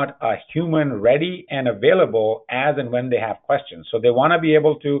want a human ready and available as and when they have questions. So they want to be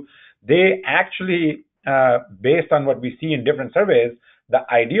able to, they actually, based on what we see in different surveys, the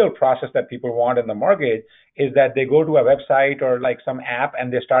ideal process that people want in the mortgage is that they go to a website or like some app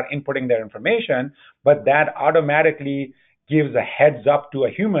and they start inputting their information, but that automatically gives a heads up to a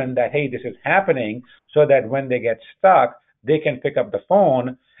human that, hey, this is happening, so that when they get stuck, they can pick up the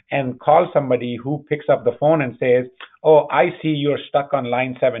phone and call somebody who picks up the phone and says, oh, I see you're stuck on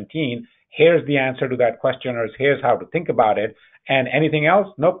line 17. Here's the answer to that question, or here's how to think about it. And anything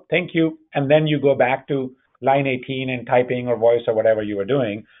else? Nope, thank you. And then you go back to line 18 and typing or voice or whatever you were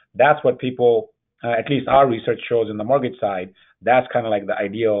doing. That's what people, at least our research shows in the mortgage side, that's kind of like the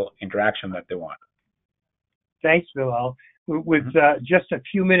ideal interaction that they want. Thanks, Bilal. With just a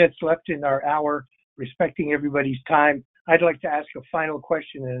few minutes left in our hour, respecting everybody's time, I'd like to ask a final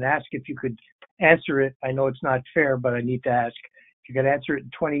question and ask if you could answer it. I know it's not fair, but I need to ask if you could answer it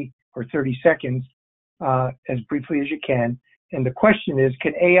in 20 or 30 seconds, as briefly as you can. And the question is,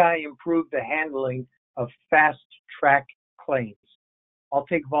 can AI improve the handling of fast track claims? I'll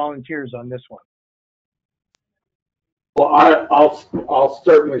take volunteers on this one. Well, I'll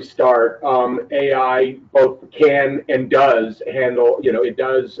certainly start. AI both can and does handle, it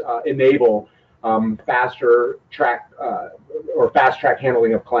does enable faster track or fast track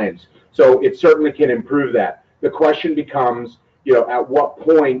handling of claims. So it certainly can improve that. The question becomes, at what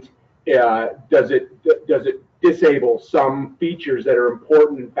point does it disable some features that are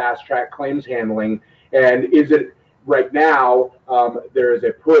important in fast track claims handling? And is it right now, there is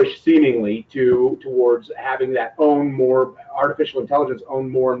a push seemingly towards having that own more, artificial intelligence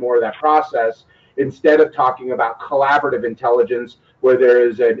own more and more of that process, instead of talking about collaborative intelligence, where there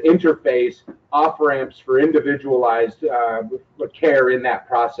is an interface, off-ramps for individualized care in that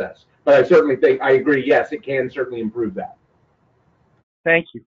process. But I certainly think, I agree, yes, it can certainly improve that. Thank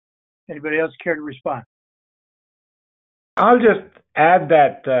you. Anybody else care to respond? I'll just add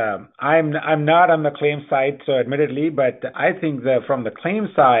that I'm not on the claim side, so admittedly, but I think that from the claim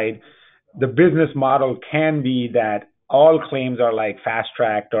side, the business model can be that all claims are like fast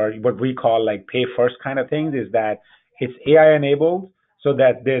tracked, or what we call like pay first kind of things, is that it's AI enabled so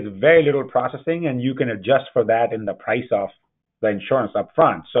that there's very little processing and you can adjust for that in the price of the insurance up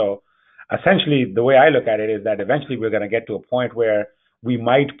front. So essentially, the way I look at it is that eventually we're going to get to a point where we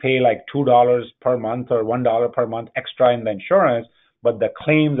might pay like $2 per month or $1 per month extra in the insurance, but the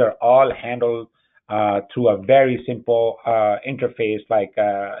claims are all handled through a very simple interface like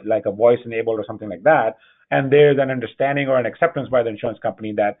a voice enabled or something like that. And there's an understanding or an acceptance by the insurance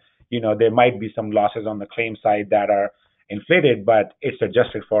company that there might be some losses on the claim side that are inflated, but it's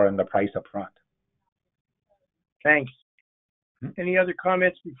adjusted for in the price up front. Thanks. Any other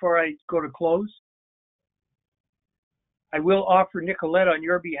comments before I go to close? I will offer, Nicolette, on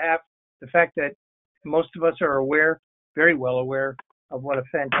your behalf, the fact that most of us are aware, very well aware, of what a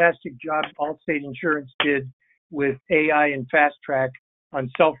fantastic job Allstate Insurance did with AI and Fast Track on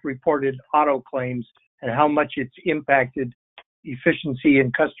self-reported auto claims and how much it's impacted efficiency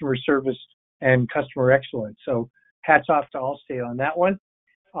in customer service and customer excellence. So hats off to Allstate on that one.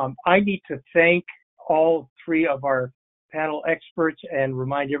 I need to thank all three of our panel experts and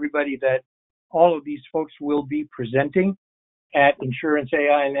remind everybody that all of these folks will be presenting at Insurance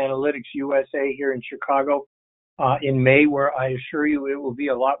AI and Analytics USA here in Chicago in May, where I assure you it will be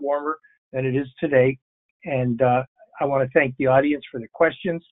a lot warmer than it is today. And I want to thank the audience for the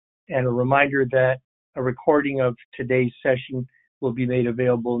questions and a reminder that a recording of today's session will be made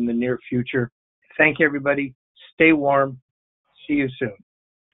available in the near future. Thank you, everybody. Stay warm. See you soon.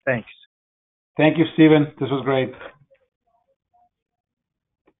 Thanks. Thank you, Stephen. This was great.